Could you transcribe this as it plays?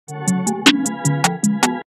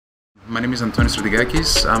My name is Antonis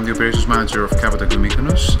Stratigakis. I'm the operations manager of CAVOTAGOO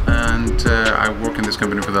Mykonos, and I work in this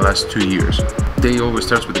company for the last 2 years. Day always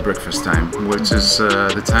starts with the breakfast time, which is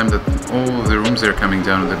the time that all of the rooms are coming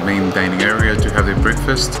down to the main dining area to have their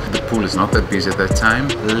breakfast. The pool is not that busy at that time.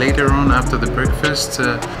 Later on, after the breakfast,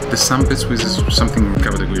 the sunbeds, which is something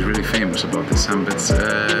CAVOTAGOO is really famous about. The sunbeds,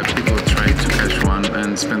 people try to catch one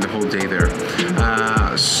and spend the whole day there.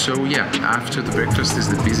 So yeah, after the breakfast is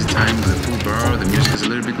the busy time, the pool bar, the music is a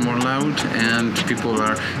little bit more loud, and people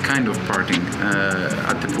are kind of partying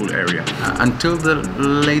at the pool area until the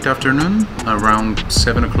late afternoon, around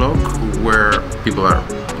 7 o'clock, where people are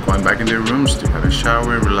going back in their rooms to have a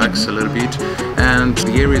shower, relax a little bit, and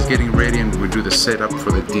the area is getting ready, and we do the setup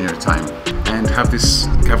for the dinner time and have this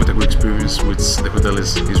CAVOTAGOO experience, which the hotel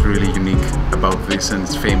is really unique about this, and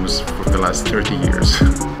it's famous for the last 30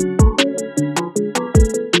 years.